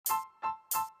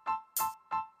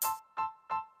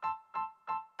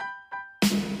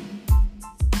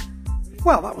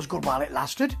Well, that was good while it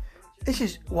lasted. This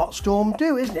is what Storm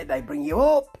do, isn't it? They bring you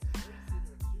up,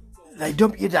 they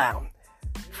dump you down.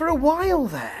 For a while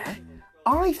there,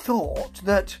 I thought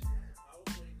that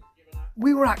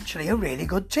we were actually a really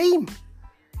good team.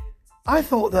 I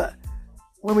thought that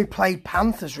when we played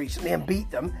Panthers recently and beat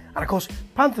them, and of course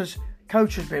Panthers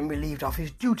coach has been relieved of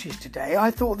his duties today,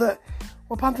 I thought that,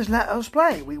 well, Panthers let us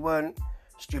play. We weren't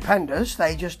stupendous,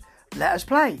 they just let us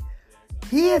play.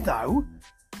 Here though,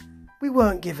 we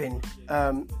weren't giving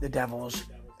the Devils,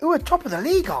 who are top of the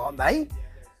league, aren't they?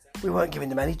 We weren't giving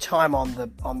them any time on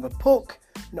the puck,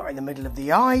 not in the middle of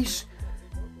the ice.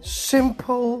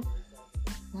 Simple,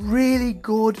 really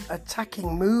good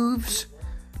attacking moves,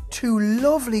 2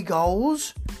 lovely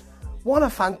goals, one a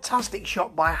fantastic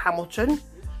shot by Hamilton,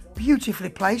 beautifully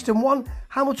placed, and one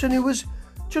Hamilton who was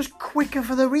just quicker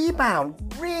for the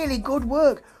rebound. Really good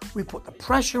work. We put the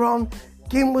pressure on.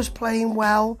 Gim was playing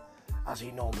well, as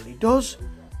he normally does,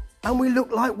 and we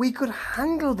looked like we could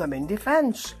handle them in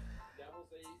defence.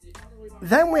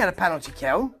 Then we had a penalty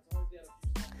kill.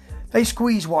 They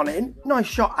squeezed one in. Nice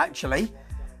shot, actually.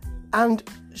 And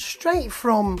straight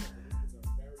from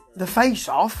the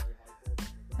face-off,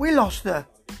 we lost the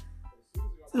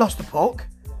puck.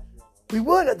 We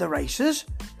weren't at the races.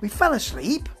 We fell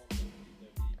asleep.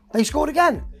 They scored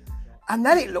again. And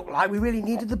then it looked like we really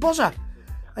needed the buzzer.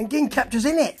 And Ging kept us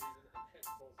in it.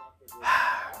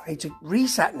 I need to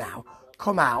reset now,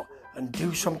 come out and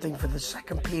do something for the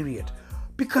second period.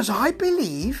 Because I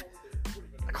believe,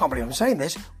 I can't believe I'm saying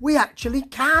this, we actually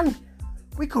can.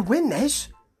 We could win this.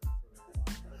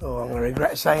 Oh, I'm going to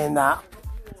regret saying that.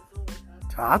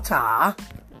 Ta-ta.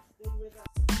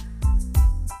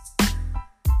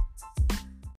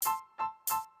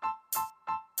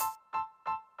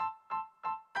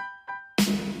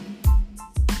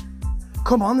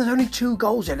 Come on, there's only 2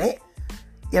 goals in it.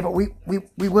 Yeah, but we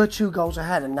were 2 goals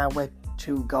ahead and now we're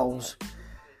 2 goals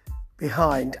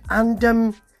behind.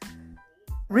 And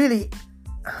really,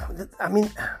 I mean,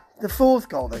 the 4th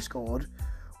goal they scored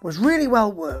was really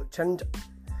well worked. And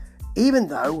even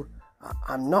though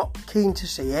I'm not keen to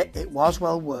see it, it was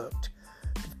well worked.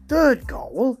 The 3rd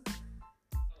goal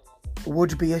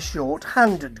would be a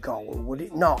short-handed goal, would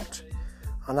it not?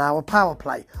 On our power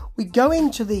play. We go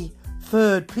into the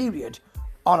 3rd period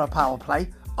on a power play.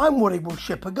 I'm worried we'll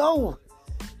ship a goal.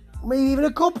 Maybe even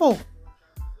a couple.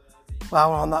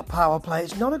 Well, on that power play,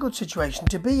 it's not a good situation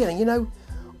to be in. You know,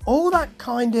 all that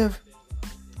kind of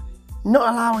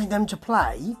not allowing them to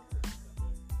play,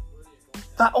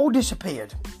 that all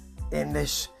disappeared in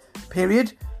this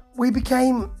period. We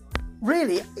became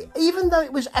really, even though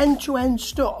it was end-to-end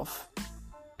stuff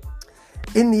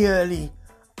in the early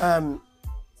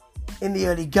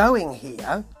going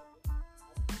here,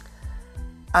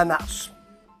 and that's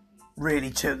really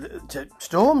to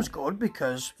Storm's good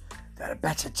because they're a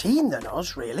better team than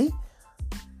us, really.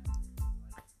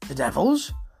 The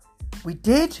Devils. We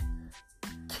did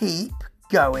keep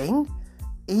going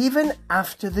even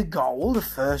after the goal, the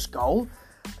first goal,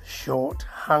 the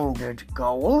short-handed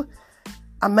goal,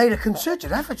 and made a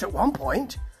concerted effort at one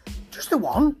point, just the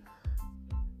one.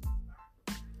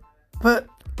 But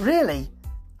really,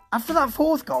 after that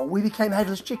 4th goal, we became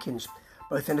headless chickens,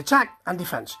 both in attack and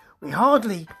defence. We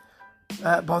hardly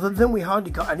bothered them. We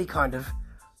hardly got any kind of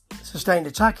sustained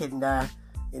attack in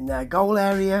their goal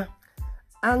area.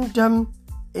 And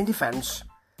in defence,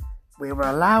 we were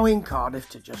allowing Cardiff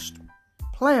to just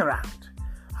play around,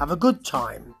 have a good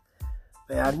time.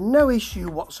 They had no issue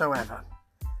whatsoever.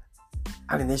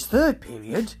 And in this 3rd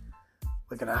period,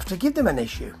 we're going to have to give them an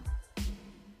issue.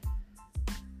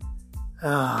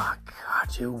 Oh,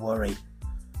 God, you worry.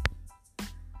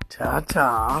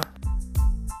 Ta-ta.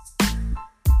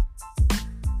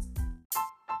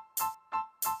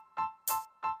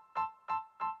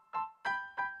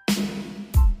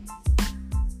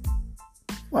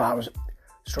 Well, I was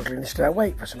struggling to stay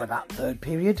awake for some of that 3rd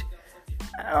period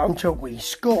until we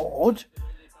scored.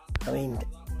 I mean,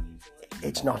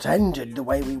 it's not ended the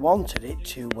way we wanted it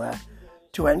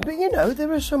to end. But, you know,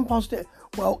 there are some positive...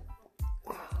 Well,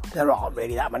 there aren't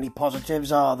really that many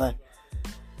positives, are there?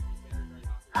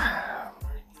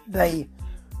 They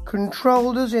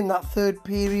controlled us in that 3rd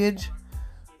period.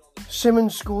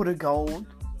 Simmons scored a goal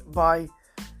by,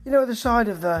 the side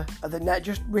of the net,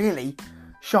 just really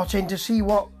shot in to see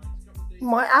what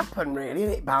might happen, really,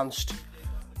 and it bounced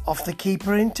off the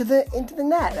keeper into the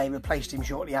net. They replaced him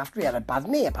shortly after. He had a bad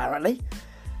knee, apparently.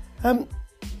 Van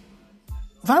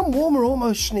Warmer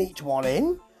almost sneaked one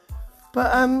in,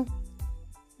 but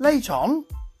late on,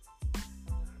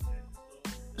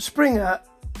 Springer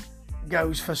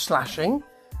goes for slashing,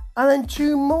 and then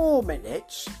 2 more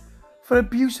minutes for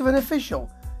abuse of an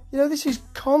official. You know, this is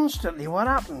constantly what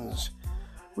happens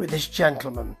with this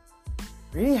gentleman.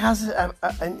 Really has,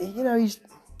 you know, he's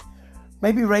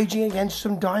maybe raging against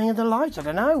some dying of the light, I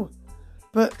don't know.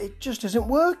 But it just isn't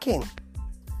working.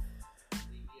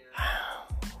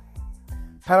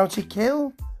 Penalty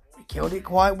kill, we killed it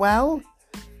quite well.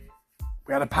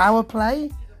 We had a power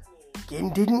play.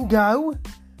 Ginn didn't go.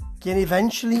 Ginn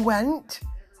eventually went.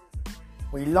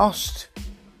 We lost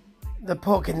the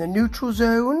puck in the neutral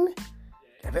zone.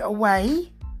 Gave it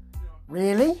away.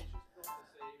 Really?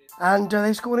 And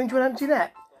they scored into an empty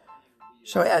net.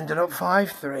 So it ended up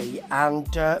 5-3.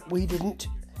 And we didn't,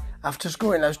 after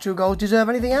scoring those 2 goals, deserve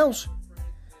anything else.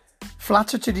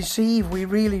 Flatter to deceive, we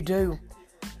really do.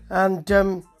 And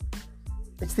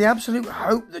it's the absolute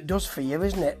hope that does for you,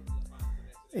 isn't it?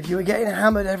 If you were getting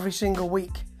hammered every single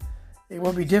week, it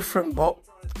would be different. But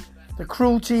the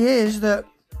cruelty is that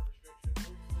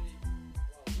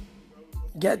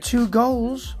you get 2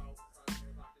 goals,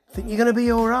 think you're going to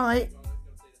be all right,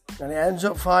 and it ends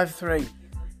up 5-3.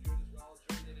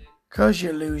 Because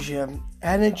you lose your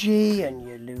energy and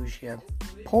you lose your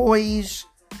poise,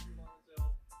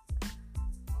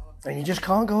 and you just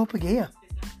can't go up a gear.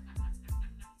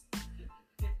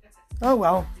 Oh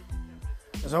well,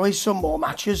 there's always some more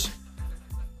matches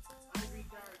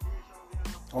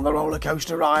on the roller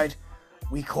coaster ride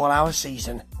we call our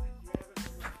season.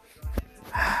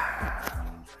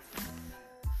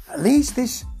 At least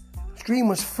this stream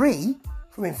was free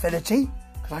from Infinity,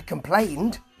 because I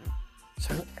complained.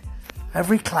 So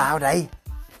every cloud, eh?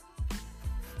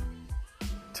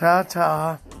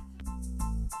 Ta-ta.